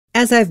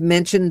As I've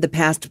mentioned the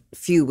past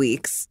few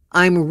weeks,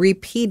 I'm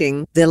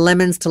repeating the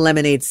Lemons to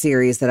Lemonade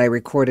series that I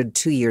recorded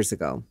 2 years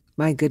ago.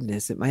 My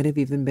goodness, it might have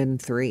even been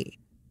 3.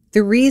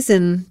 The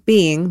reason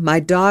being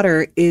my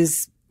daughter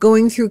is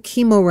going through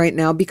chemo right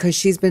now because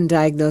she's been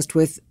diagnosed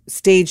with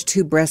stage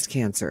 2 breast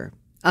cancer.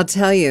 I'll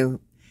tell you,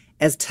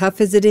 as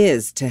tough as it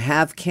is to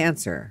have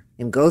cancer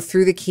and go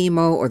through the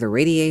chemo or the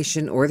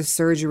radiation or the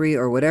surgery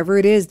or whatever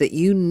it is that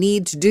you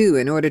need to do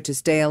in order to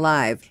stay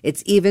alive,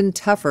 it's even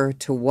tougher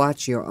to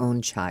watch your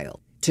own child,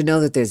 to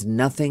know that there's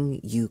nothing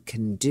you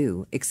can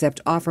do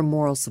except offer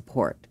moral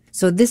support.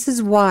 So this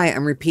is why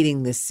I'm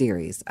repeating this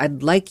series.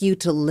 I'd like you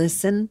to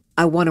listen.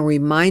 I want to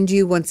remind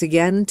you once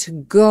again to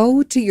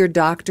go to your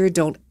doctor.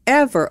 Don't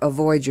ever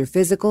avoid your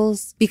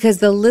physicals, because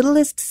the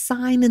littlest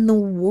sign in the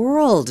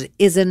world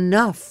is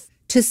enough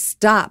to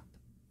stop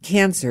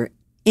cancer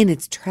in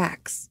its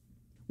tracks.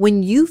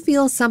 When you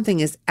feel something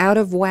is out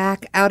of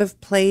whack, out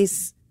of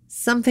place,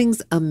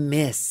 something's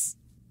amiss,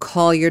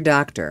 call your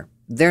doctor.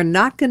 They're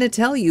not going to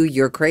tell you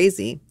you're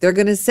crazy. They're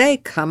going to say,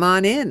 come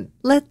on in.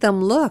 Let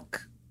them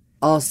look.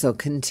 Also,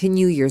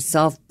 continue your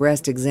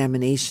self-breast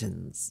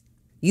examinations.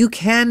 You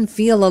can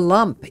feel a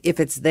lump if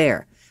it's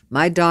there.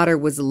 My daughter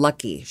was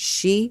lucky.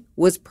 She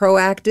was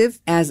proactive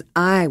as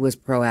I was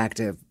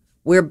proactive.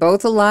 We're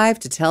both alive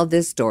to tell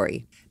this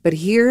story. But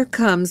here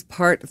comes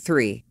part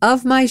 3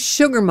 of my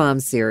Sugar Mom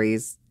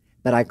series,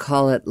 but I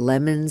call it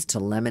Lemons to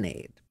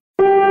Lemonade.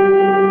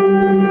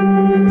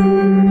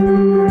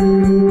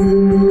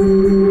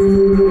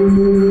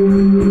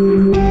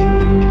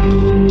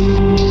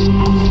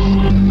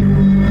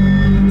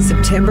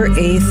 September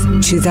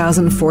 8th,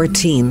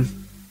 2014.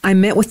 I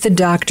met with the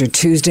doctor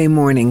Tuesday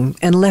morning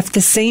and left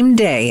the same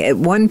day at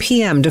 1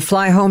 p.m. to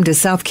fly home to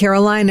South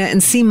Carolina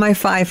and see my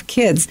 5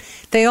 kids.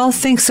 They all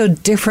think so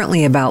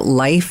differently about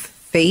life,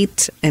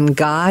 fate, and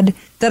God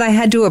that I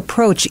had to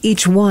approach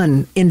each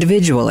one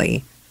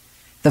individually.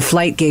 The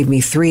flight gave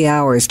me 3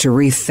 hours to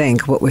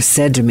rethink what was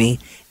said to me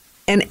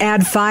and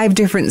add 5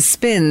 different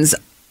spins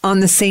on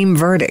the same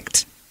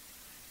verdict.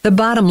 The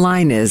bottom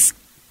line is,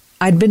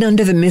 I'd been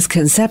under the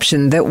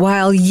misconception that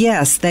while,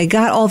 yes, they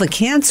got all the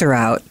cancer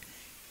out,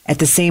 at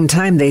the same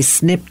time they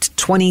snipped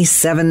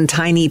 27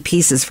 tiny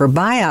pieces for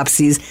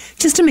biopsies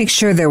just to make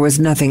sure there was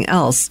nothing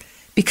else,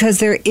 because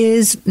there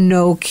is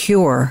no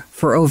cure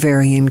for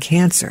ovarian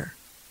cancer.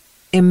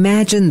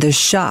 Imagine the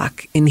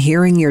shock in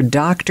hearing your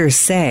doctor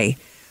say,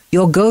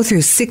 you'll go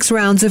through 6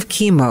 rounds of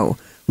chemo,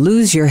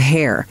 lose your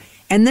hair,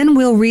 and then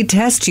we'll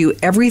retest you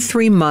every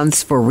 3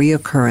 months for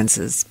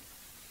reoccurrences.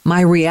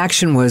 My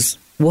reaction was,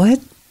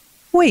 what?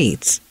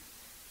 Wait,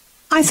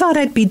 I thought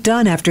I'd be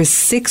done after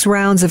 6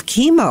 rounds of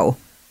chemo.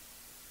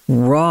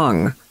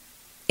 Wrong.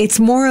 It's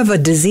more of a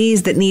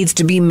disease that needs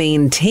to be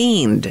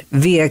maintained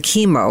via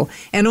chemo,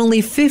 and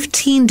only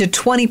 15 to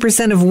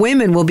 20% of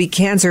women will be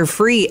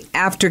cancer-free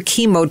after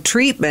chemo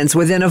treatments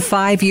within a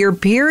 5-year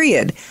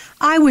period.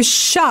 I was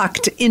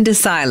shocked into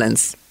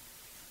silence.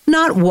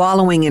 Not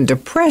wallowing in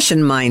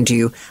depression, mind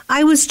you.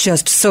 I was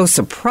just so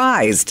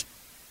surprised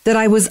that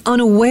I was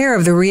unaware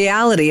of the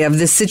reality of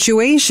this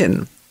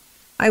situation.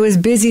 I was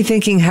busy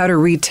thinking how to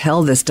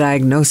retell this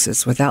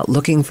diagnosis without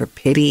looking for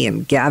pity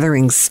and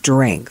gathering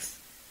strength.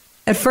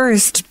 At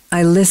first,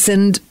 I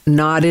listened,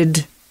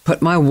 nodded,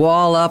 put my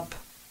wall up,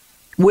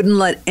 wouldn't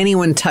let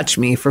anyone touch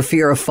me for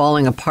fear of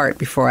falling apart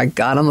before I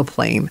got on the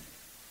plane.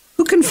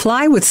 Who can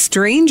fly with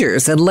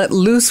strangers and let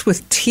loose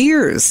with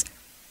tears?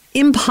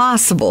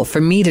 Impossible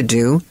for me to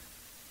do.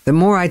 The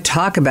more I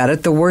talk about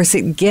it, the worse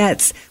it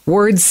gets.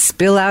 Words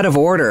spill out of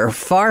order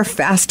far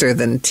faster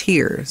than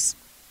tears.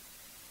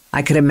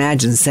 I could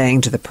imagine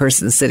saying to the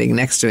person sitting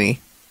next to me,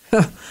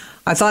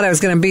 I thought I was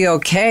going to be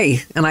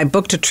okay, and I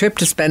booked a trip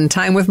to spend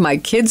time with my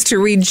kids to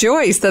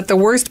rejoice that the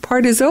worst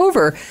part is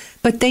over.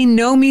 But they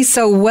know me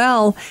so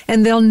well,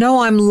 and they'll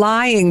know I'm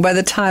lying by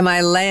the time I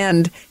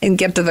land and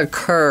get to the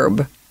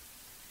curb.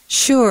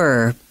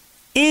 Sure,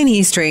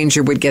 any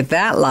stranger would get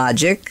that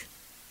logic.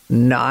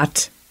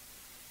 Not.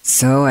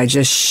 So I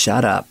just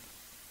shut up.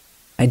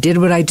 I did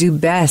what I do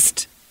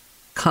best,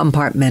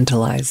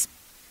 compartmentalize.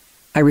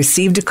 I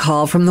received a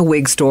call from the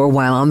wig store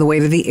while on the way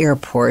to the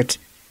airport.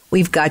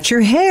 We've got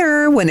your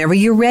hair. Whenever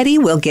you're ready,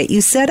 we'll get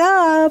you set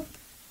up.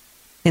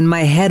 In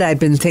my head, I'd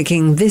been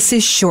thinking, this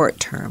is short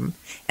term,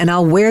 and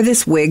I'll wear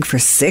this wig for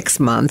 6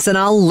 months, and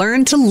I'll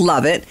learn to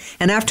love it,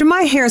 and after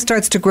my hair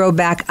starts to grow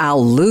back,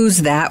 I'll lose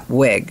that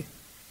wig.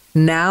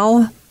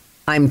 Now,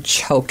 I'm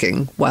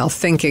choking while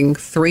thinking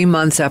 3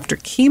 months after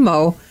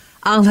chemo,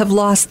 I'll have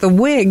lost the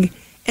wig,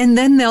 and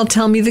then they'll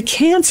tell me the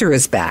cancer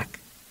is back.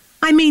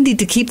 I may need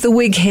to keep the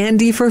wig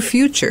handy for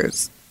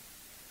futures.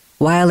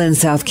 While in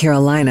South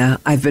Carolina,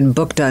 I've been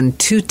booked on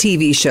 2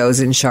 TV shows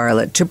in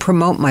Charlotte to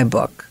promote my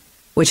book,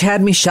 which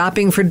had me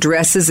shopping for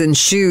dresses and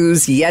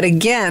shoes yet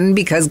again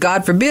because,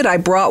 God forbid, I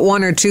brought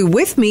 1 or 2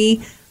 with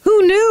me.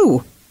 Who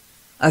knew?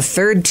 A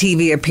 3rd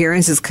TV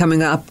appearance is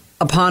coming up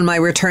upon my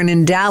return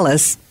in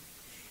Dallas,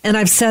 and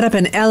I've set up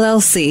an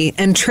LLC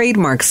and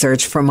trademark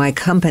search for my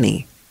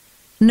company.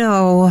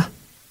 No,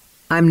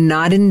 I'm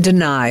not in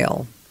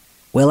denial.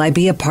 Will I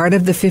be a part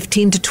of the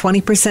 15 to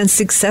 20%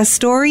 success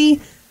story?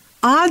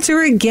 Odds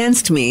are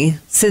against me,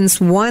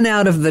 since 1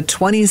 out of the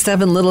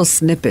 27 little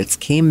snippets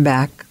came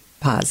back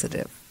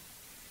positive.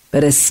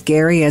 But as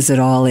scary as it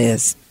all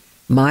is,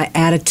 my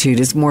attitude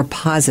is more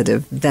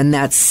positive than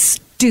that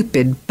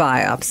stupid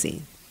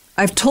biopsy.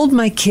 I've told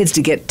my kids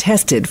to get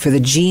tested for the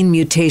gene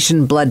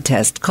mutation blood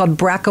test called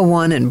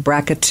BRCA1 and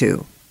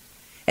BRCA2.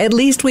 At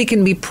least we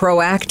can be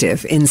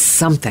proactive in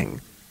something.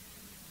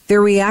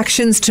 Their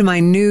reactions to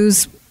my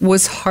news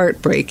was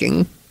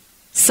heartbreaking.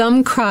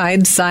 Some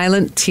cried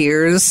silent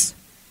tears.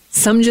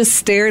 Some just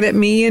stared at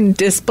me in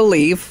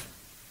disbelief.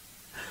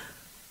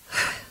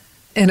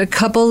 And a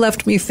couple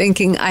left me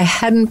thinking I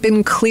hadn't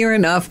been clear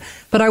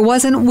enough, but I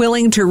wasn't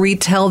willing to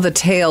retell the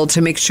tale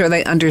to make sure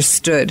they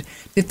understood.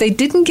 If they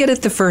didn't get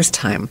it the first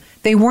time,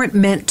 they weren't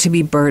meant to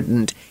be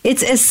burdened.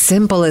 It's as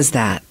simple as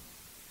that.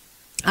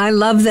 I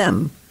love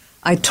them.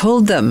 I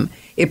told them.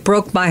 It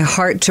broke my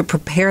heart to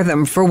prepare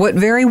them for what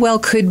very well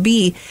could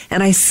be,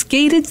 and I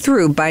skated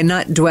through by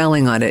not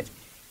dwelling on it,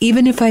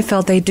 even if I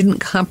felt they didn't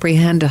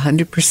comprehend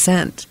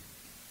 100%.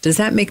 Does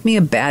that make me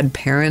a bad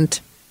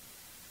parent?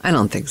 I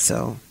don't think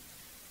so.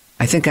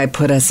 I think I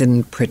put us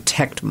in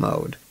protect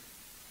mode.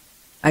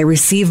 I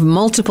receive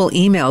multiple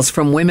emails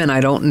from women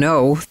I don't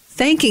know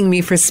thanking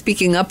me for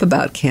speaking up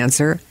about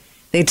cancer.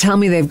 They tell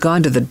me they've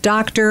gone to the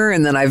doctor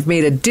and that I've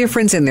made a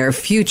difference in their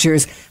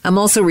futures. I'm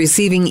also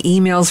receiving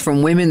emails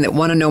from women that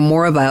want to know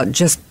more about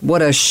just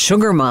what a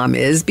sugar mom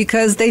is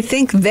because they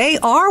think they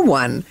are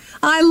one.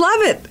 I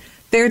love it.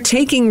 They're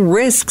taking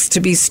risks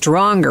to be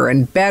stronger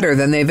and better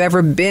than they've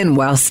ever been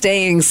while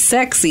staying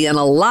sexy and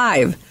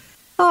alive.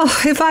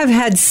 Oh, if I've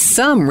had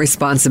some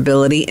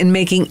responsibility in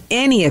making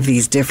any of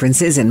these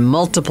differences in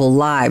multiple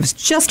lives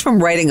just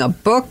from writing a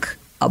book,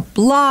 a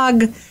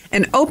blog,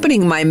 and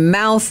opening my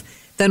mouth,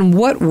 then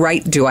what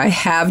right do I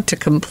have to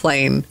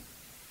complain?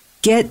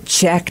 Get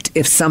checked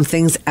if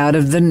something's out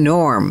of the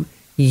norm.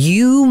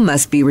 You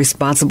must be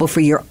responsible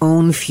for your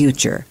own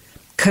future.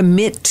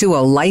 Commit to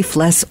a life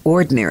less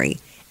ordinary.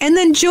 And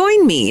then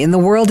join me in the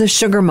world of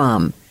Sugar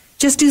Mom.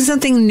 Just do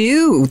something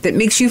new that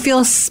makes you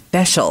feel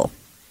special.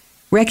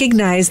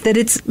 Recognize that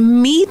it's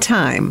me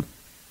time.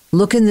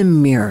 Look in the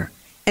mirror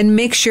and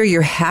make sure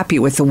you're happy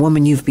with the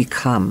woman you've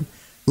become.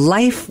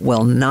 Life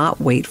will not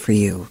wait for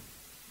you.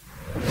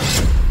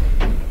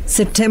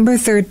 September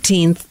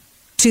 13th,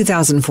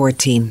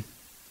 2014.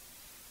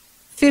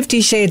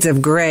 50 Shades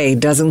of Grey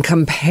doesn't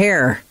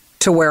compare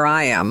to where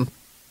I am.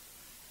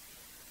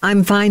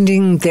 I'm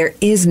finding there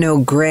is no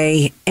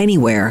gray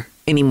anywhere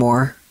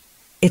anymore.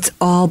 It's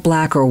all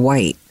black or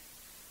white.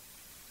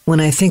 When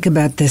I think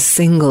about this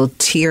single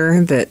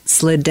tear that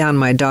slid down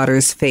my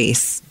daughter's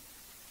face,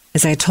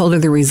 as I told her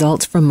the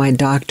results from my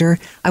doctor,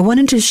 I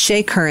wanted to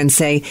shake her and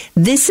say,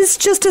 "This is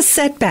just a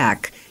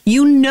setback.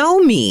 You know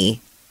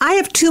me. I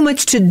have too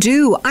much to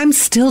do. I'm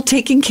still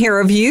taking care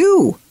of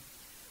you."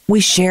 We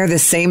share the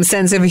same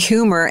sense of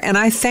humor, and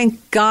I thank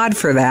God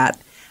for that.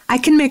 I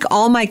can make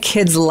all my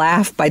kids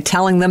laugh by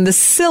telling them the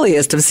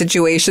silliest of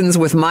situations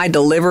with my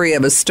delivery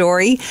of a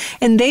story,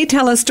 and they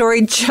tell a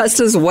story just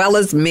as well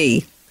as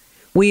me.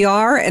 We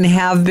are and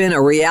have been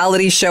a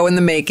reality show in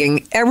the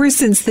making ever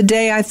since the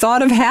day I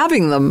thought of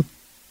having them.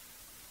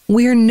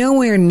 We're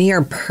nowhere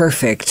near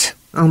perfect.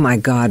 Oh my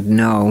God,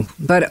 no.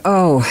 But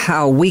oh,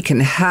 how we can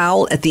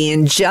howl at the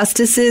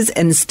injustices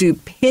and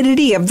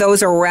stupidity of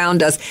those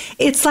around us.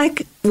 It's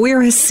like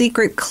we're a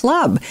secret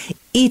club.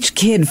 Each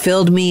kid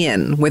filled me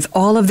in with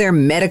all of their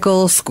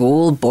medical,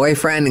 school,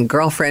 boyfriend, and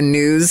girlfriend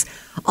news,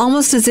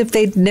 almost as if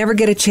they'd never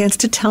get a chance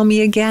to tell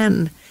me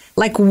again.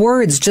 Like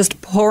words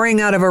just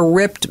pouring out of a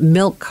ripped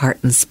milk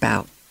carton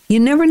spout. You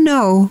never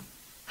know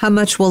how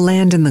much will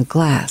land in the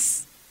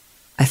glass.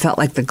 I felt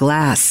like the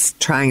glass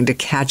trying to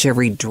catch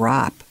every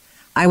drop.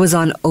 I was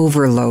on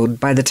overload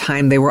by the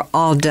time they were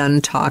all done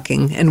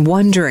talking and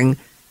wondering,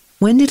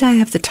 when did I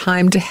have the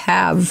time to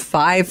have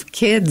 5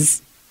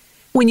 kids?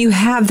 When you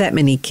have that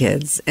many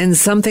kids and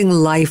something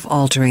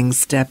life-altering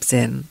steps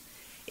in,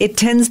 it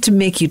tends to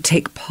make you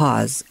take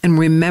pause and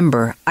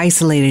remember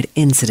isolated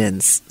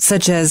incidents,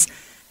 such as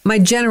my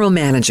general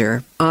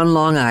manager on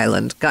Long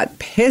Island got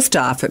pissed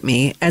off at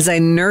me as I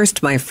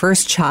nursed my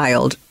first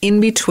child in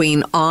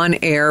between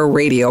on-air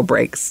radio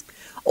breaks.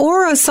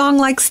 Or a song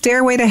like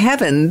Stairway to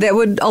Heaven that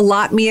would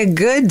allot me a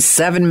good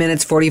 7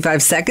 minutes,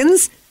 45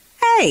 seconds.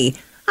 Hey,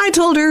 I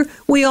told her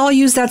we all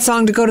use that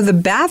song to go to the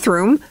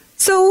bathroom,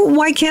 so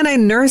why can't I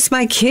nurse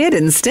my kid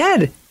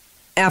instead?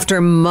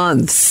 After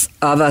months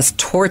of us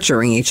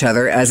torturing each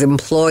other as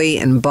employee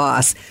and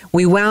boss,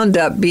 we wound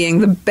up being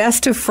the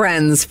best of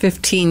friends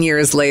 15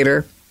 years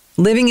later,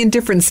 living in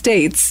different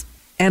states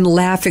and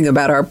laughing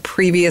about our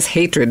previous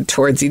hatred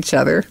towards each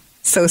other.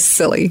 So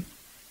silly.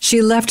 She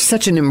left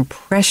such an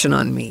impression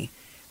on me,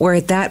 where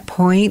at that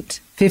point,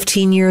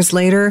 15 years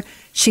later,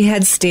 she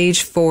had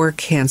stage 4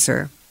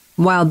 cancer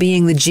while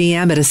being the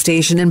GM at a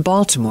station in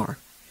Baltimore.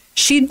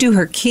 She'd do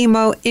her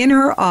chemo in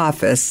her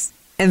office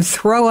and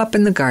throw up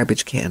in the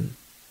garbage can.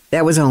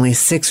 That was only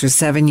 6 or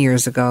 7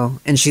 years ago,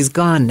 and she's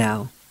gone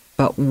now.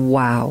 But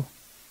wow,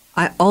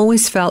 I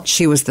always felt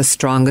she was the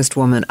strongest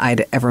woman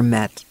I'd ever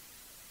met.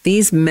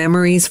 These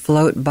memories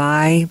float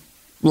by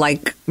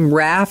like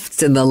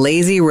rafts in the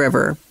lazy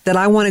river that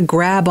I want to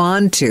grab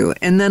onto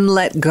and then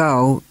let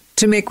go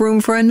to make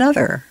room for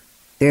another.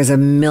 There's a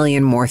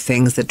million more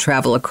things that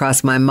travel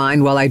across my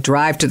mind while I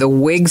drive to the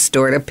wig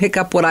store to pick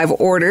up what I've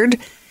ordered.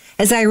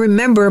 As I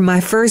remember my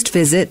first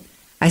visit,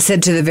 I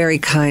said to the very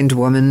kind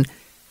woman,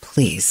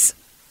 "Please,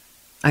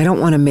 I don't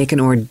want to make an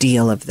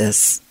ordeal of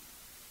this.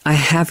 I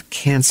have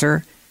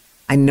cancer.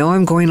 I know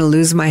I'm going to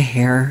lose my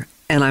hair,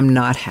 and I'm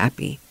not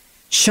happy.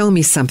 Show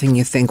me something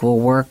you think will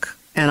work,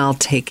 and I'll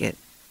take it."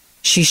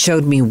 She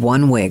showed me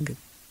one wig,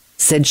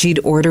 said she'd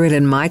order it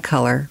in my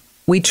color.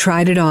 We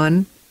tried it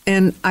on,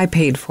 and I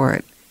paid for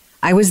it.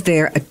 I was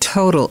there a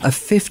total of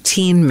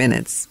 15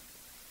 minutes.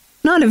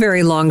 Not a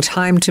very long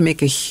time to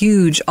make a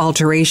huge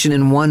alteration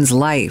in one's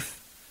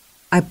life.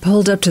 I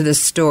pulled up to the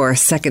store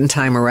second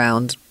time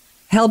around,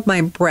 held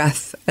my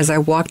breath as I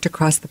walked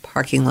across the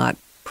parking lot,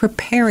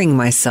 preparing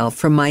myself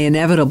for my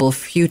inevitable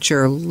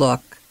future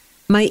look.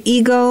 My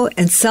ego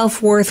and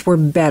self-worth were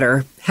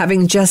better,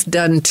 having just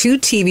done 2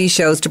 TV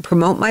shows to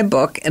promote my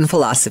book and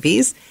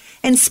philosophies,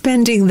 and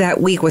spending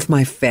that week with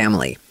my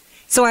family.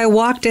 So I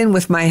walked in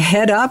with my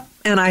head up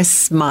and I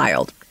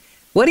smiled.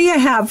 "What do you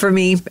have for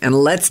me? And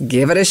let's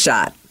give it a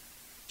shot."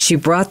 She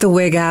brought the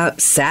wig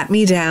out, sat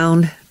me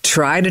down,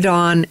 tried it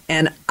on,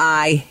 and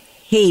I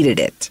hated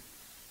it.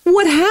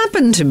 What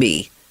happened to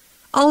me?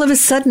 All of a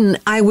sudden,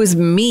 I was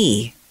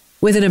me,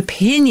 with an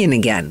opinion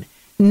again.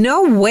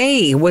 No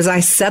way was I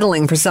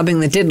settling for something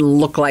that didn't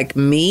look like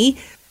me,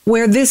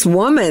 where this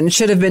woman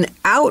should have been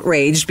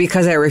outraged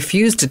because I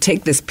refused to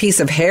take this piece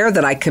of hair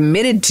that I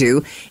committed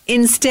to.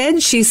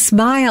 Instead, she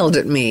smiled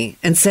at me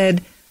and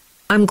said,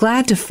 "I'm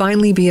glad to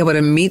finally be able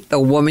to meet the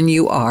woman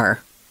you are.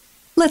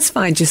 Let's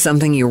find you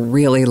something you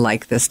really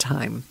like this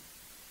time."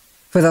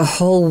 For the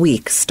whole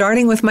week,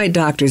 starting with my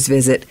doctor's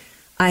visit,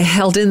 I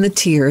held in the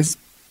tears,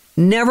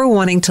 never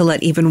wanting to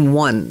let even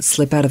one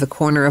slip out of the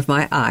corner of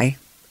my eye,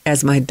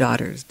 as my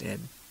daughters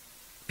did.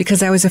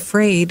 Because I was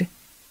afraid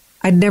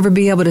I'd never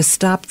be able to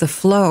stop the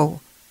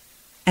flow.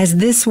 As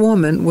this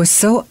woman was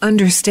so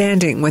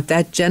understanding with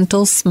that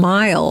gentle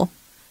smile,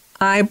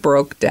 I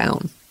broke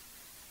down.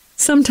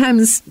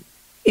 Sometimes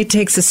it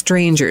takes a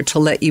stranger to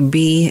let you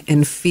be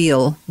and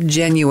feel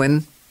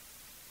genuine.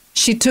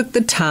 She took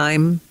the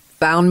time,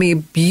 found me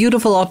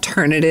beautiful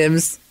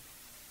alternatives,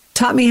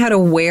 taught me how to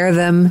wear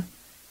them,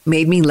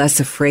 made me less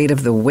afraid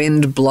of the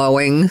wind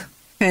blowing,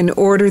 and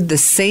ordered the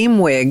same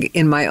wig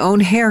in my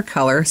own hair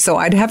color so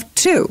I'd have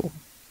 2.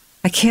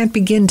 I can't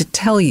begin to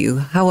tell you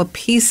how a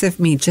piece of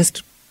me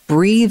just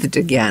breathed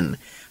again.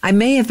 I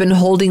may have been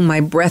holding my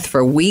breath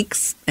for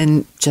weeks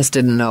and just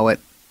didn't know it.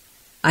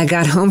 I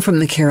got home from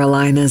the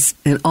Carolinas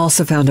and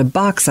also found a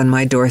box on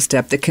my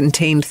doorstep that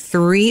contained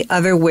 3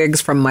 other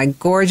wigs from my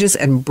gorgeous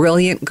and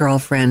brilliant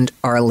girlfriend,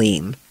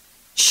 Arlene.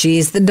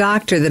 She's the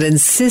doctor that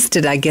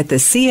insisted I get the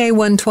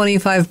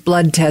CA-125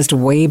 blood test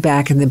way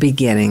back in the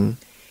beginning.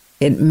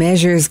 It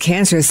measures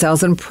cancer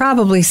cells and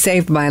probably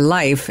saved my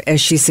life,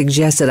 as she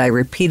suggested I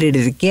repeated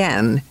it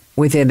again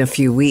within a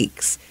few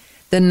weeks.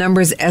 The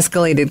numbers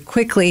escalated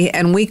quickly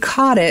and we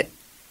caught it.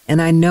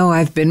 And I know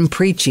I've been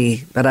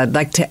preachy, but I'd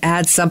like to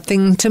add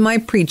something to my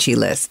preachy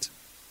list.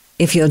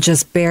 If you'll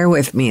just bear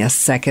with me a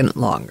second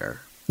longer.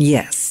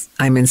 Yes,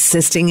 I'm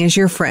insisting as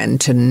your friend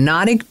to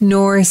not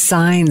ignore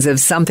signs of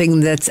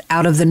something that's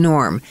out of the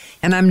norm.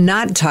 And I'm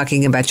not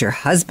talking about your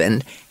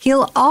husband.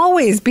 He'll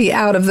always be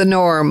out of the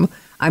norm.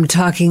 I'm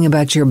talking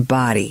about your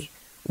body.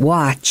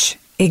 Watch,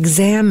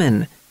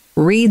 examine,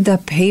 read the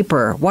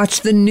paper,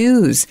 watch the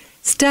news,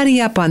 study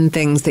up on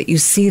things that you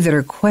see that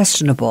are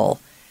questionable.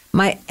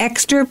 My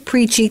extra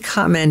preachy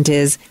comment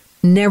is,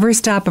 never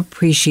stop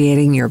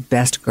appreciating your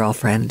best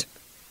girlfriend.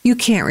 You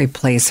can't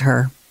replace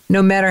her.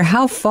 No matter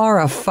how far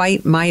a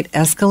fight might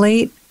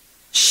escalate,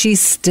 she's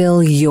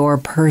still your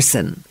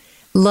person.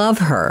 Love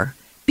her.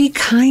 Be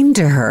kind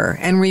to her.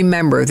 And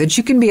remember that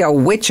you can be a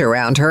witch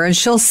around her and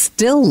she'll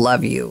still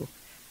love you.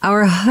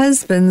 Our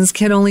husbands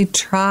can only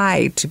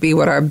try to be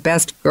what our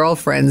best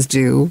girlfriends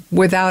do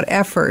without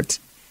effort.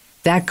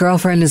 That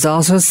girlfriend is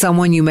also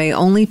someone you may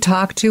only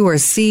talk to or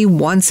see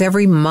once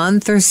every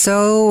month or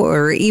so,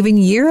 or even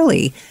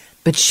yearly,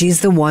 but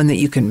she's the one that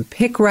you can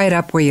pick right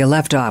up where you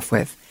left off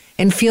with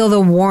and feel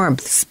the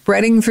warmth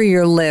spreading through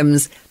your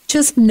limbs,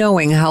 just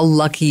knowing how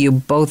lucky you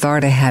both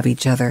are to have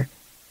each other.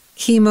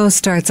 Chemo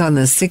starts on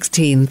the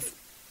 16th,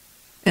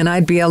 and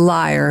I'd be a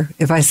liar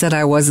if I said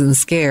I wasn't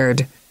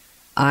scared.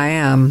 I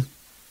am.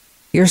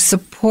 Your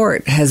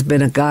support has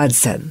been a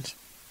godsend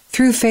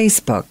through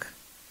Facebook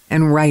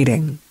and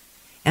writing.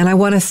 And I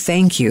want to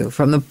thank you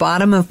from the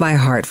bottom of my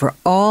heart for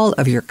all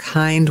of your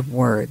kind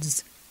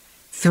words.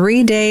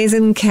 3 days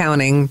and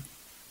counting.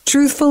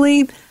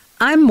 Truthfully,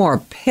 I'm more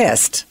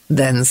pissed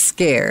than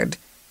scared.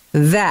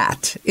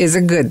 That is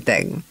a good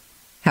thing.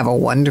 Have a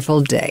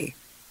wonderful day.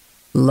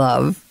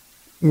 Love,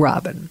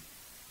 Robin.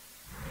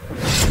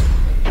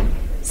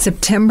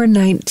 September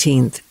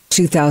 19th,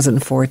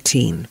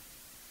 2014.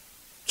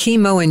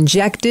 Chemo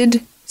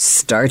injected,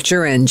 Start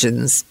your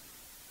engines.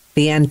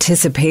 The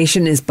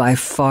anticipation is by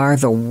far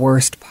the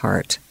worst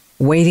part.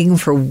 Waiting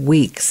for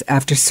weeks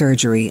after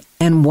surgery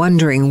and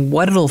wondering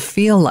what it'll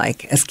feel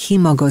like as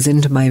chemo goes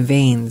into my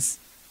veins.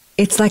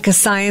 It's like a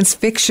science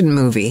fiction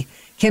movie.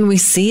 Can we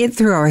see it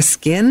through our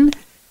skin?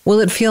 Will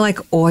it feel like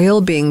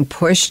oil being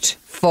pushed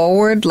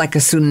forward like a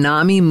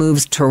tsunami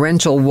moves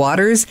torrential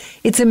waters?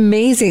 It's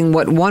amazing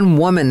what one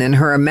woman and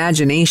her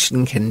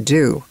imagination can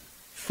do.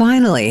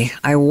 Finally,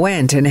 I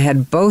went and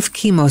had both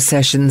chemo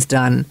sessions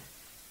done.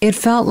 It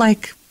felt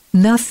like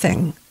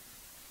nothing.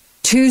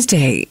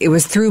 Tuesday, it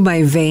was through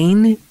my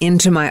vein,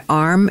 into my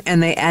arm,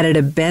 and they added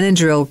a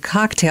Benadryl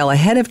cocktail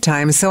ahead of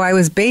time, so I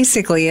was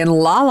basically in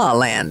la-la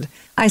land.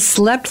 I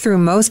slept through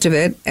most of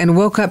it and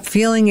woke up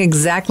feeling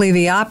exactly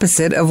the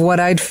opposite of what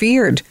I'd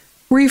feared.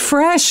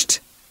 Refreshed.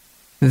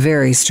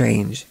 Very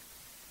strange.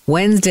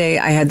 Wednesday,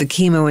 I had the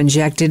chemo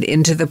injected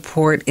into the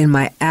port in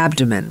my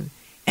abdomen.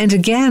 And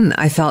again,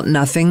 I felt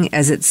nothing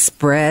as it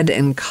spread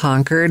and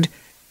conquered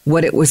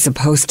what it was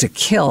supposed to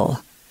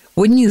kill.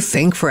 Wouldn't you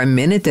think for a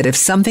minute that if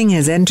something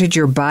has entered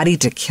your body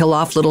to kill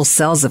off little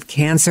cells of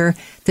cancer,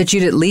 that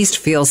you'd at least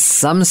feel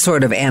some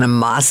sort of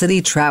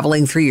animosity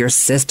traveling through your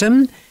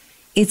system?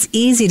 It's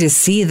easy to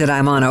see that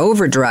I'm on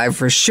overdrive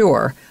for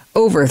sure.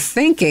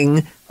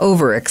 Overthinking,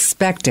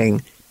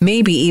 over-expecting,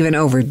 maybe even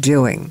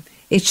overdoing.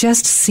 It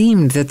just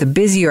seemed that the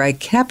busier I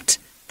kept,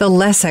 the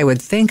less I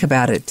would think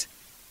about it.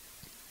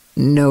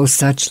 No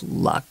such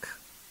luck.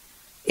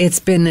 It's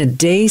been a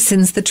day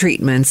since the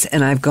treatments,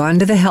 and I've gone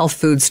to the health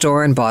food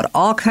store and bought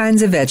all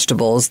kinds of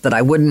vegetables that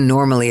I wouldn't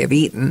normally have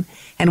eaten,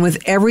 and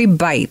with every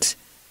bite,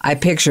 I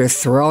picture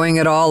throwing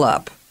it all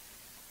up.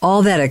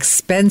 All that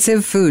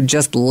expensive food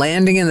just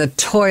landing in the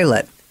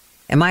toilet.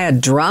 Am I a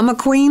drama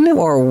queen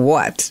or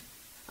what?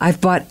 I've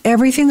bought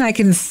everything I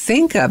can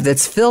think of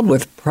that's filled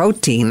with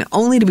protein,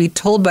 only to be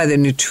told by the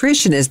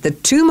nutritionist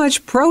that too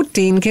much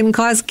protein can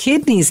cause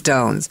kidney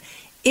stones.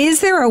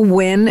 Is there a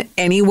win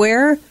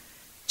anywhere?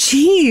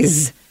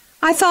 Jeez,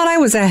 I thought I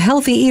was a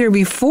healthy eater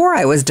before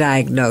I was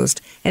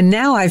diagnosed, and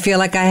now I feel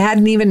like I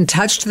hadn't even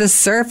touched the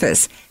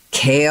surface.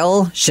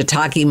 Kale,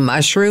 shiitake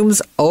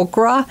mushrooms,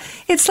 okra.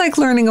 It's like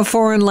learning a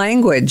foreign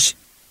language.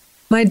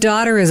 My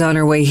daughter is on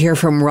her way here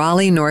from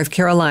Raleigh, North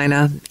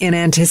Carolina, in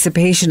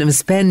anticipation of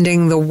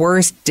spending the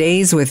worst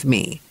days with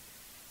me.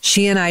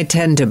 She and I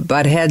tend to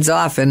butt heads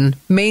often,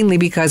 mainly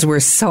because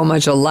we're so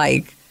much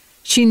alike.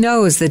 She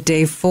knows that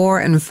day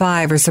 4 and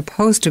 5 are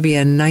supposed to be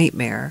a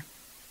nightmare.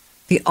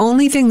 The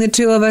only thing the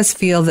two of us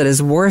feel that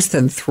is worse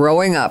than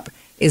throwing up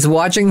is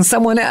watching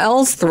someone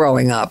else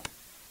throwing up.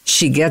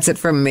 She gets it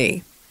from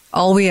me.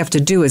 All we have to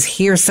do is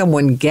hear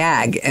someone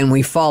gag and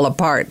we fall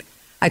apart.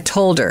 I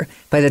told her,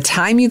 by the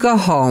time you go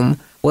home,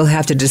 we'll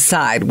have to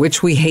decide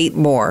which we hate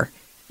more,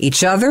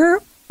 each other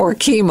or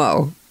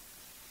chemo.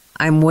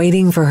 I'm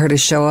waiting for her to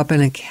show up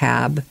in a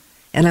cab,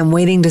 and I'm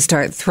waiting to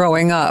start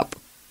throwing up.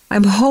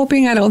 I'm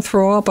hoping I don't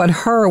throw up on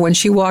her when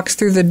she walks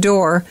through the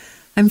door.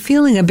 I'm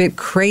feeling a bit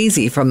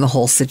crazy from the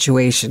whole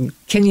situation.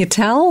 Can you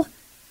tell?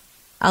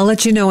 I'll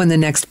let you know in the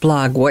next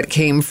blog what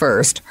came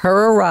first,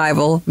 her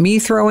arrival, me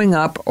throwing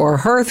up, or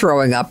her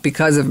throwing up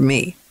because of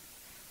me.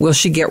 Will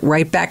she get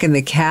right back in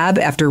the cab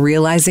after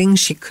realizing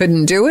she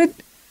couldn't do it?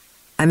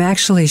 I'm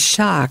actually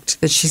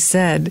shocked that she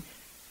said,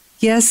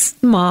 "Yes,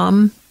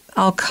 Mom,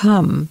 I'll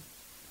come."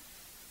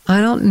 I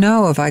don't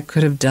know if I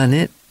could have done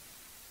it.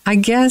 I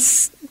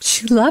guess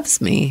she loves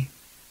me.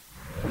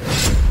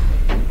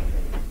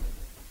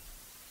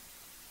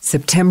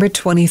 September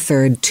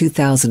 23rd,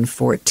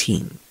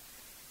 2014.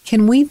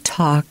 Can we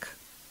talk?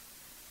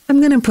 I'm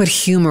going to put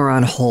humor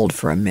on hold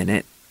for a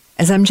minute,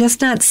 as I'm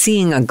just not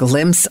seeing a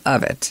glimpse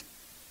of it.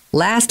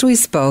 Last we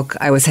spoke,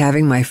 I was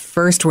having my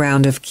first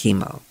round of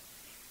chemo.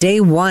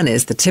 Day 1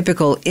 is the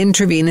typical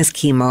intravenous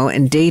chemo,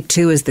 and day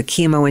 2 is the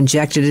chemo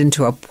injected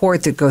into a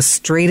port that goes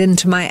straight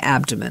into my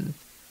abdomen.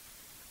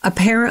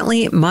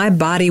 Apparently, my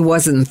body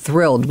wasn't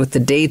thrilled with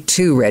the day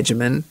 2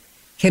 regimen.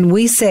 Can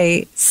we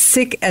say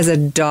sick as a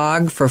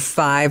dog for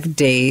 5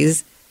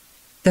 days?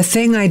 The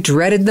thing I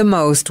dreaded the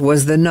most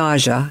was the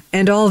nausea,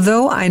 and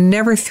although I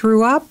never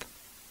threw up,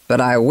 but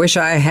I wish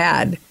I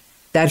had,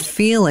 that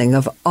feeling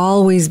of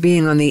always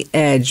being on the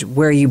edge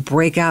where you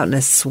break out in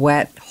a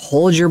sweat,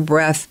 hold your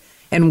breath,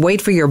 and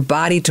wait for your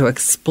body to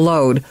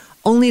explode,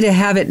 only to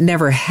have it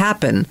never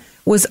happen,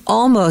 was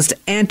almost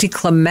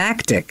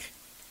anticlimactic.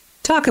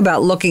 Talk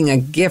about looking a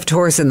gift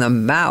horse in the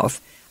mouth.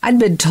 I'd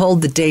been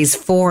told that days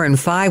 4 and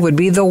 5 would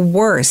be the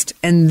worst,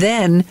 and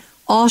then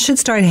all should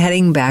start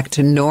heading back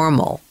to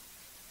normal.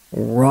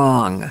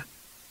 Wrong.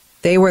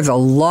 They were the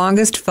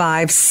longest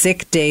 5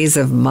 sick days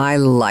of my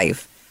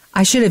life.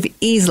 I should have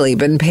easily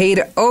been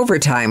paid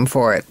overtime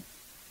for it.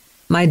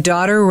 My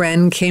daughter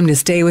Ren came to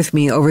stay with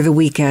me over the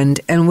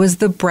weekend and was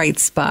the bright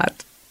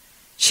spot.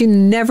 She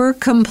never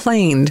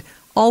complained,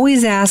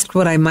 always asked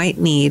what I might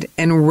need,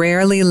 and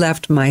rarely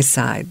left my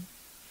side.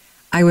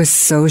 I was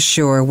so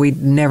sure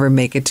we'd never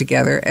make it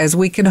together, as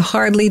we can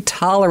hardly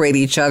tolerate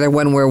each other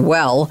when we're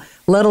well,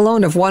 let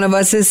alone if one of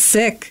us is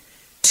sick.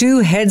 Two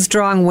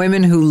headstrong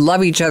women who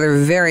love each other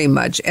very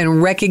much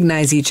and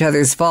recognize each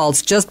other's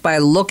faults just by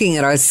looking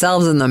at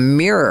ourselves in the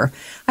mirror.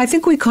 I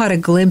think we caught a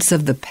glimpse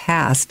of the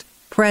past,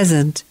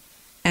 present,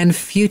 and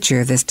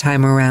future this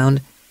time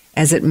around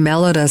as it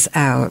mellowed us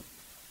out.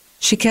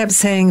 She kept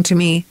saying to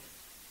me,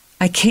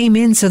 "I came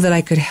in so that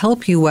I could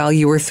help you while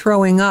you were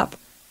throwing up.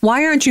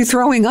 Why aren't you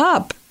throwing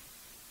up?"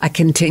 I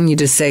continued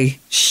to say,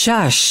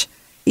 "Shush.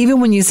 Even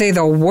when you say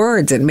the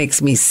words, it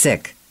makes me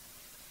sick."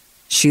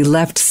 She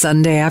left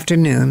Sunday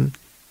afternoon,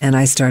 and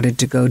I started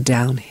to go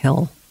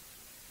downhill.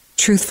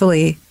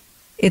 Truthfully,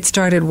 it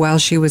started while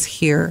she was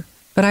here,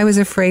 but I was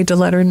afraid to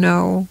let her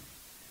know.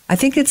 I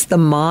think it's the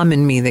mom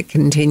in me that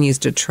continues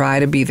to try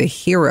to be the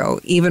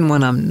hero, even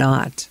when I'm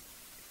not.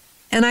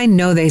 And I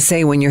know they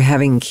say when you're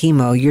having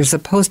chemo, you're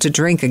supposed to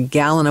drink a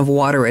gallon of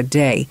water a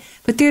day,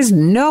 but there's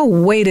no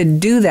way to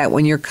do that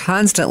when you're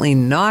constantly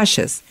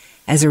nauseous.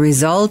 As a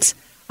result,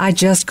 I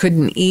just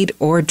couldn't eat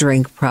or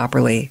drink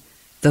properly.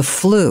 The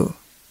flu.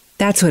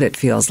 That's what it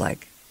feels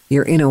like.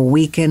 You're in a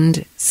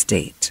weakened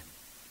state.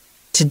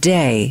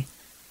 Today,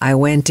 I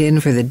went in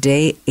for the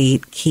day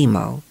 8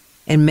 chemo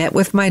and met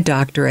with my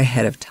doctor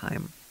ahead of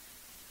time.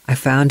 I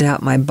found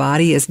out my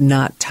body is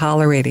not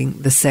tolerating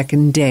the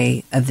second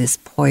day of this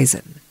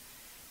poison.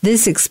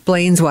 This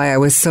explains why I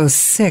was so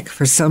sick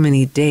for so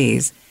many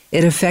days.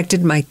 It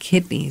affected my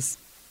kidneys,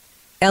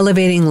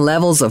 elevating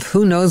levels of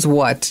who knows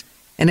what,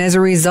 and as a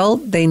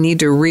result, they need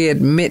to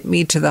readmit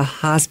me to the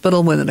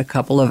hospital within a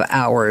couple of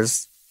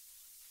hours.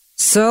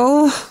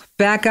 So,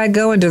 back I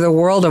go into the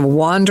world of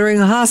wandering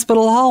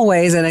hospital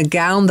hallways in a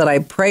gown that I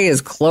pray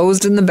is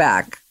closed in the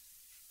back.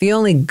 The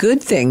only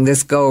good thing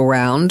this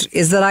go-around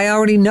is that I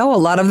already know a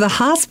lot of the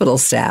hospital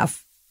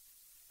staff.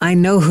 I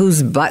know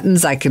whose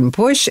buttons I can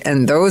push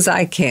and those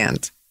I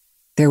can't.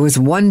 There was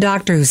one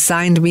doctor who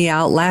signed me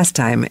out last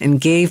time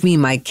and gave me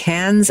my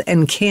cans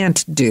and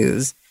can't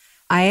dues.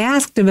 I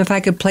asked him if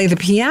I could play the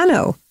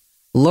piano.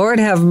 Lord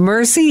have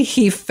mercy,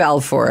 he fell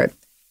for it.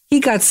 He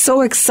got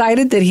so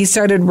excited that he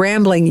started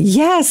rambling,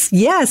 "Yes,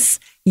 yes,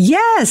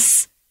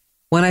 yes,"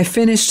 when I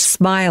finished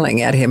smiling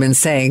at him and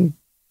saying,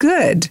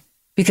 "Good,"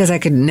 because I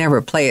could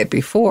never play it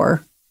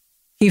before.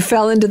 He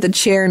fell into the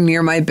chair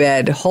near my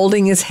bed,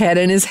 holding his head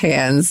in his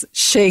hands,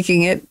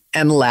 shaking it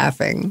and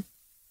laughing.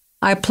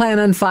 I plan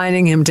on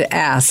finding him to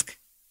ask,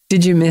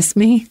 "Did you miss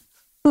me?"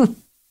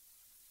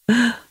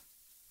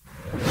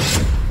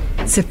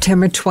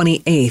 September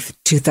 28th,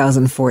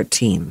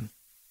 2014.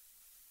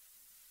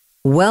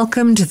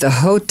 Welcome to the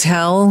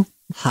Hotel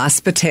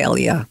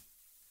Hospitalia,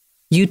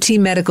 UT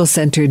Medical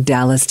Center,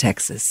 Dallas,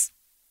 Texas.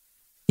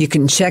 You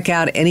can check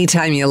out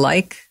anytime you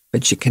like,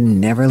 but you can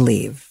never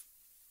leave.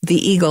 The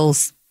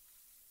Eagles.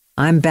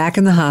 I'm back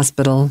in the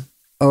hospital.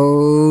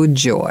 Oh,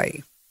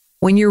 joy.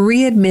 When you're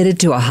readmitted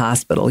to a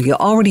hospital, you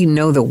already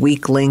know the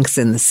weak links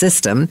in the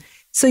system,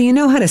 so you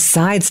know how to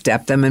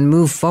sidestep them and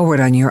move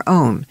forward on your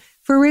own.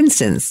 For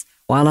instance,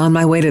 while on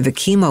my way to the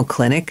chemo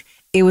clinic,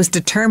 it was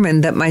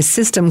determined that my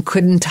system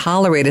couldn't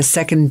tolerate a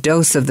second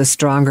dose of the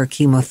stronger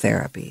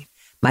chemotherapy.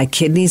 My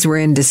kidneys were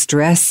in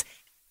distress,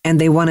 and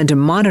they wanted to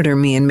monitor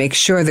me and make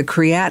sure the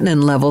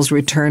creatinine levels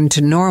returned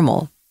to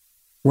normal.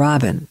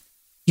 "Robin,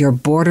 you're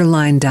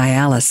borderline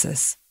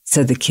dialysis,"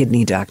 said the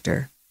kidney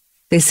doctor.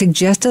 They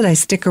suggested I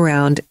stick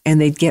around and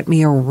they'd get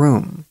me a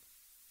room.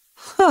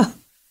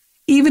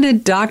 Even a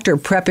doctor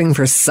prepping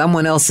for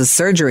someone else's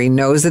surgery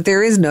knows that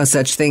there is no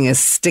such thing as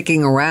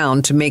sticking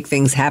around to make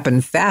things happen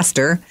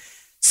faster.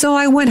 So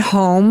I went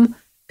home,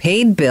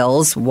 paid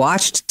bills,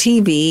 watched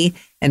TV,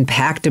 and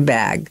packed a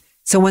bag.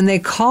 So when they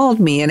called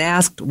me and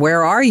asked,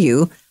 "Where are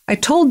you?" I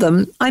told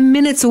them I'm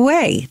minutes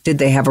away. Did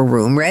they have a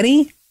room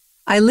ready?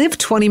 I live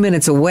 20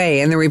 minutes away,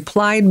 and the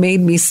reply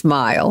made me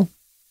smile.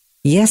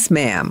 "Yes,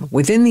 ma'am.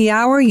 Within the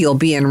hour, you'll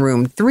be in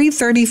room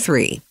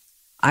 333.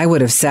 I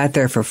would have sat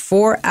there for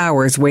 4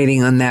 hours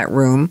waiting on that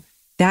room.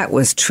 That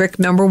was trick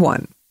number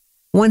 1.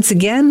 Once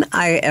again,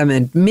 I am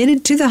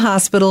admitted to the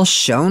hospital,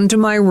 shown to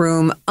my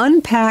room,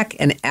 unpack,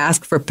 and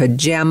ask for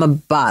pajama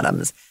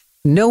bottoms.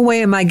 No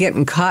way am I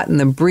getting caught in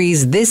the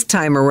breeze this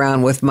time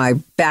around with my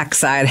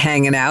backside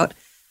hanging out.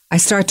 I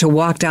start to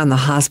walk down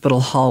the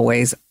hospital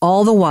hallways,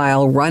 all the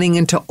while running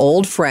into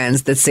old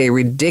friends that say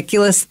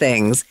ridiculous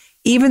things,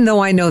 even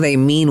though I know they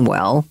mean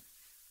well.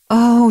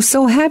 "Oh,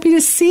 so happy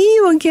to see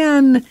you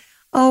again.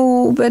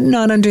 Oh, but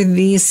not under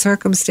these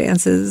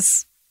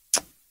circumstances."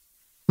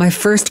 My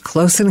first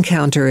close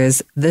encounter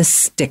is the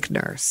stick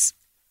nurse,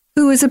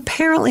 who is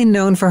apparently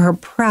known for her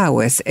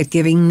prowess at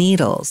giving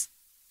needles.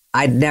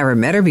 I'd never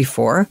met her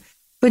before,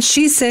 but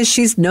she says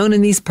she's known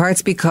in these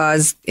parts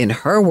because, in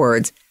her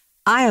words,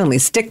 "I only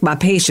stick my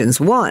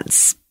patients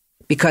once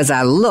because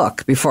I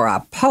look before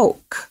I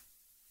poke."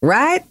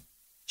 Right?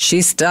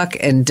 She stuck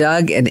and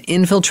dug and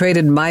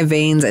infiltrated my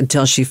veins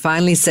until she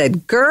finally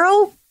said,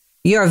 "Girl,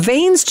 your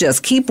veins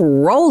just keep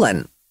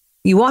rolling.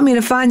 You want me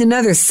to find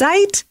another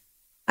site?"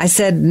 I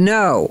said,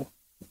 "No.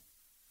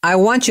 I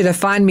want you to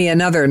find me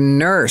another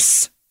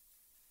nurse."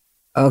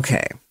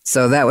 Okay,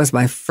 so that was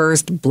my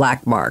first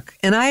black mark,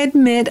 and I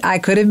admit I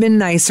could have been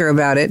nicer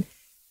about it,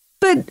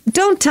 But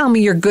don't tell me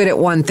you're good at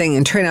one thing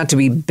and turn out to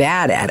be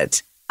bad at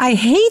it. I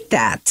hate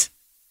that.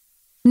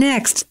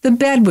 Next, the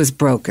bed was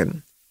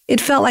broken.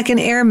 It felt like an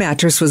air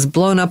mattress was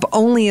blown up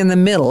only in the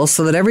middle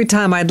so that every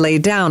time I'd lay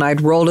down,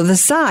 I'd roll to the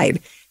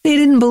side. They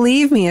didn't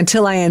believe me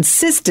until I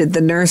insisted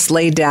the nurse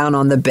lay down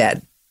on the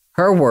bed.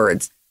 Her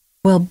words,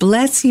 "Well,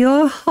 bless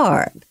your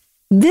heart.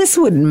 This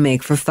wouldn't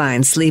make for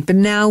fine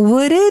sleeping now,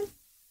 would it?"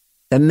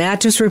 The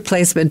mattress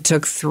replacement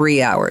took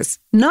 3 hours.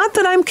 Not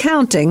that I'm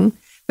counting,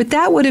 but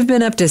that would have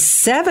been up to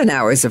 7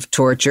 hours of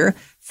torture,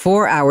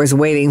 4 hours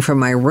waiting for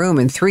my room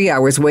and 3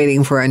 hours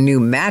waiting for a new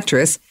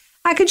mattress.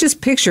 I could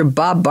just picture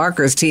Bob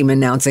Barker's team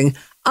announcing,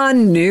 "A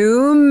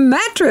new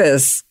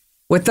mattress,"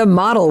 with the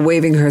model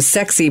waving her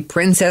sexy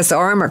princess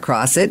arm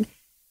across it.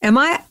 Am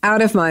I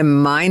out of my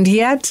mind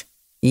yet?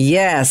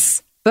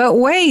 Yes, but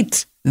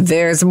wait,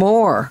 there's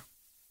more.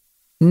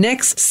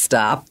 Next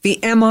stop, the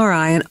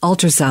MRI and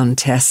ultrasound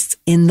tests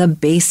in the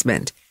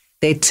basement.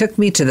 They took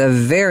me to the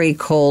very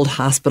cold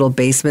hospital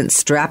basement,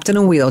 strapped in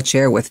a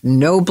wheelchair with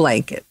no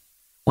blanket.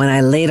 When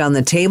I laid on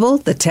the table,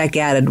 the tech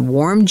added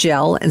warm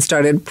gel and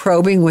started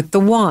probing with the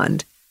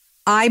wand.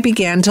 I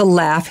began to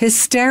laugh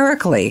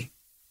hysterically.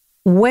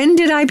 When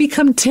did I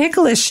become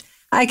ticklish?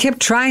 I kept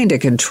trying to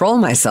control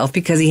myself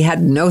because he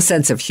had no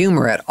sense of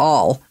humor at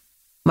all.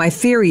 My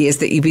theory is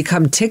that you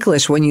become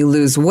ticklish when you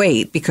lose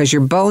weight because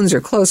your bones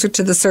are closer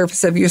to the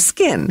surface of your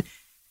skin.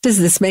 Does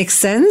this make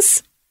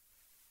sense?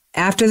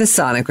 After the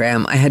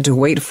sonogram, I had to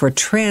wait for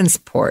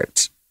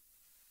transport.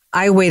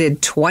 I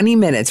waited 20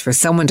 minutes for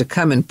someone to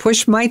come and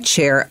push my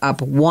chair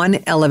up one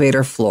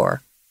elevator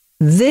floor.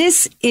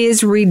 "This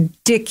is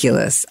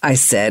ridiculous," I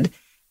said,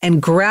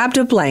 and grabbed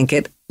a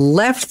blanket,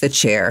 left the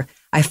chair.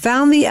 I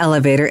found the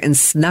elevator and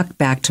snuck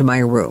back to my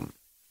room.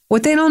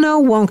 What they don't know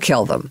won't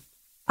kill them.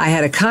 I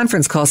had a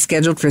conference call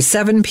scheduled for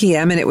 7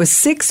 p.m. and it was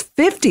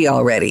 6:50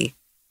 already.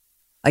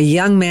 A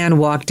young man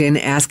walked in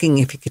asking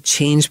if he could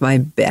change my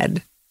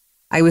bed.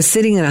 I was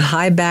sitting in a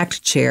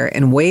high-backed chair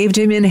and waved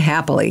him in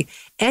happily.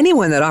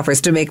 Anyone that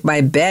offers to make my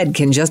bed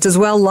can just as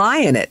well lie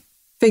in it,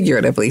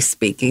 figuratively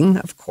speaking,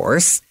 of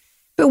course.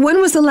 But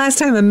when was the last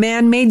time a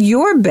man made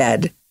your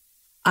bed?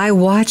 I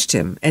watched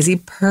him as he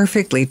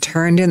perfectly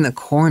turned in the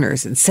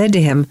corners and said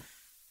to him,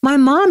 "My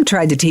mom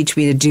tried to teach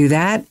me to do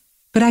that,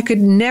 but I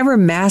could never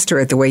master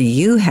it the way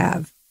you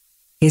have."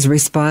 His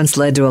response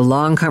led to a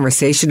long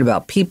conversation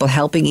about people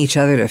helping each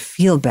other to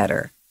feel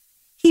better.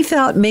 He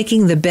felt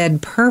making the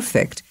bed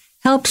perfect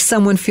helped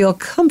someone feel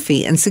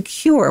comfy and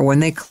secure when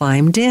they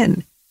climbed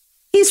in.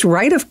 He's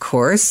right, of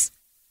course.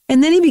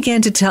 And then he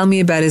began to tell me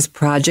about his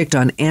project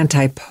on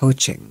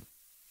anti-poaching.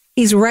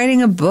 He's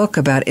writing a book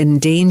about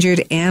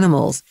endangered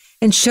animals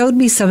and showed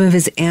me some of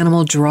his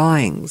animal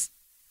drawings.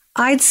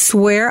 I'd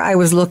swear I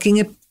was looking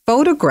at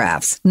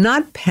photographs,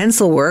 not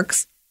pencil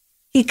works.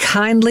 He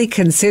kindly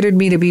considered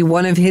me to be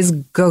one of his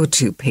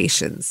go-to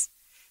patients.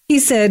 He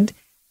said,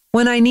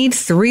 "When I need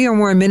 3 or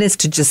more minutes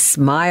to just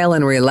smile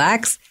and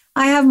relax,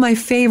 I have my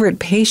favorite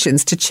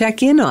patients to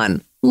check in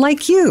on,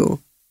 like you."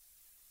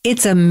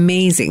 It's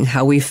amazing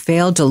how we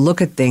fail to look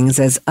at things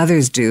as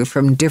others do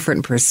from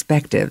different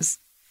perspectives.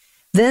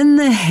 Then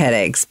the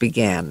headaches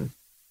began.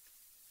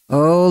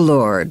 Oh,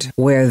 Lord,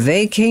 where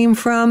they came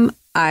from,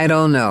 I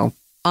don't know.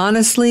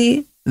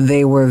 Honestly,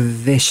 they were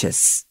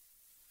vicious.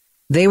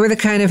 They were the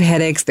kind of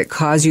headaches that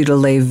cause you to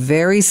lay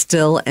very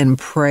still and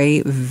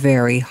pray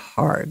very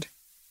hard.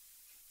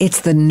 It's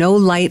the no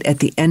light at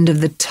the end of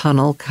the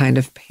tunnel kind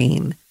of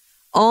pain.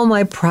 All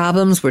my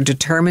problems were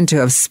determined to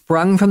have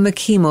sprung from the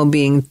chemo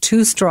being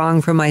too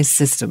strong for my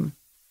system.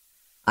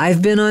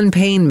 I've been on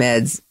pain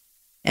meds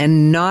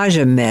and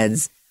nausea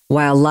meds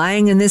while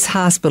lying in this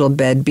hospital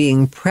bed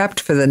being prepped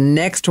for the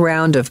next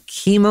round of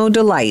chemo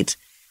delight.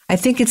 I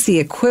think it's the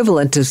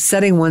equivalent of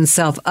setting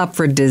oneself up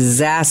for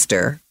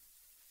disaster.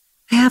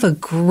 I have a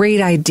great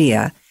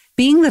idea.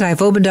 Being that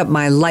I've opened up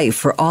my life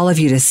for all of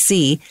you to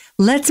see,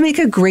 let's make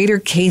a greater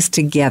case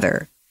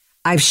together.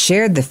 I've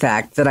shared the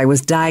fact that I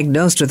was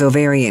diagnosed with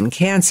ovarian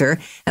cancer,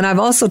 and I've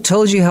also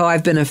told you how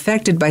I've been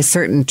affected by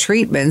certain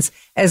treatments,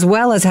 as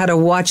well as how to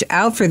watch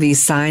out for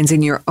these signs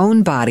in your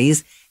own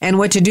bodies and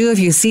what to do if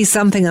you see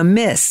something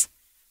amiss.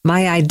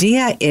 My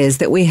idea is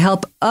that we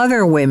help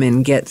other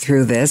women get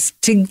through this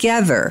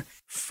together.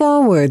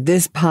 Forward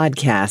this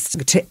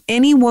podcast to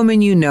any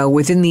woman you know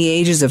within the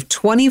ages of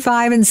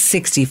 25 and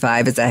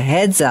 65 as a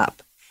heads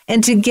up,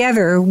 and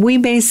together we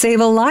may save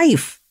a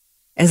life.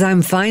 As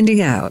I'm finding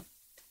out,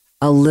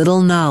 a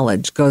little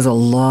knowledge goes a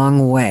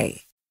long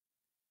way.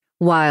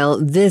 While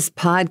this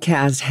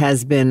podcast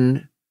has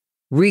been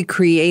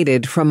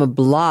recreated from a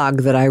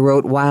blog that I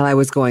wrote while I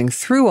was going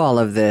through all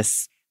of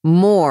this,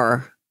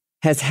 more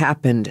has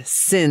happened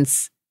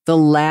since the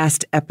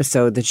last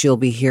episode that you'll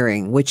be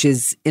hearing, which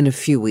is in a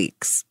few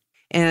weeks.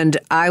 And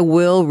I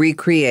will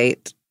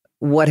recreate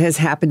what has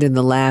happened in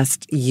the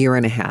last year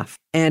and a half.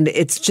 And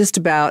it's just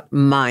about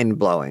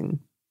mind-blowing,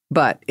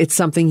 but it's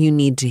something you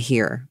need to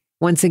hear.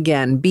 Once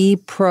again, be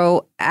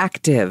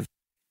proactive.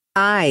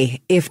 I,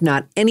 if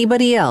not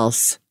anybody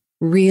else,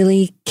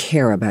 really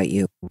care about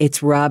you.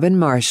 It's Robin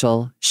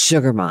Marshall,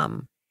 Sugar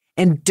Mom.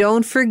 And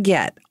don't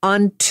forget,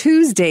 on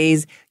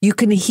Tuesdays, you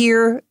can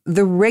hear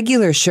the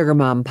regular Sugar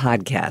Mom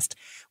podcast,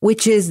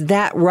 which is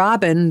that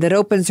robin that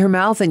opens her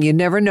mouth and you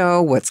never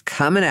know what's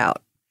coming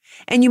out.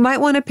 And you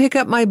might want to pick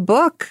up my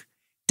book,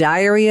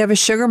 Diary of a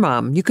Sugar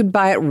Mom. You can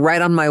buy it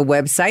right on my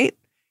website,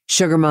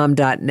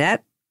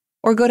 sugarmom.net,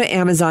 or go to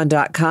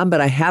amazon.com,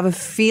 but I have a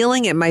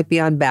feeling it might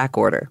be on back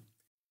order.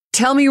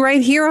 Tell me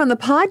right here on the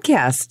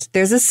podcast.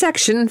 There's a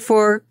section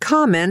for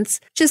comments.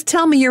 Just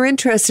tell me you're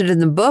interested in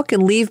the book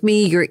and leave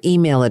me your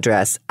email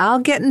address. I'll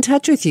get in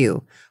touch with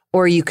you.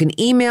 Or you can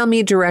email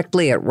me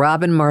directly at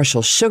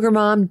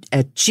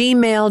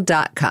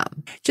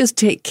robinmarshallsugarmom@gmail.com. Just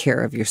take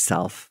care of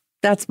yourself.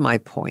 That's my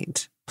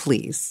point.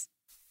 Please.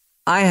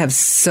 I have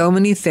so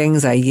many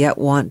things I yet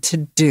want to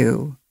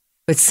do,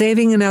 but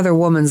saving another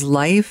woman's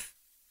life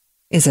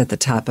is at the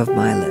top of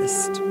my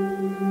list.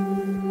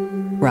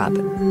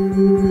 Robin.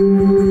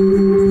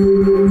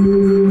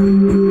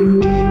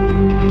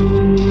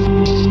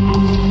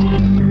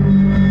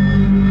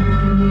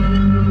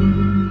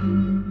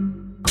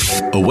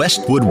 A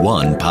Westwood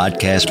One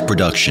podcast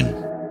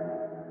production.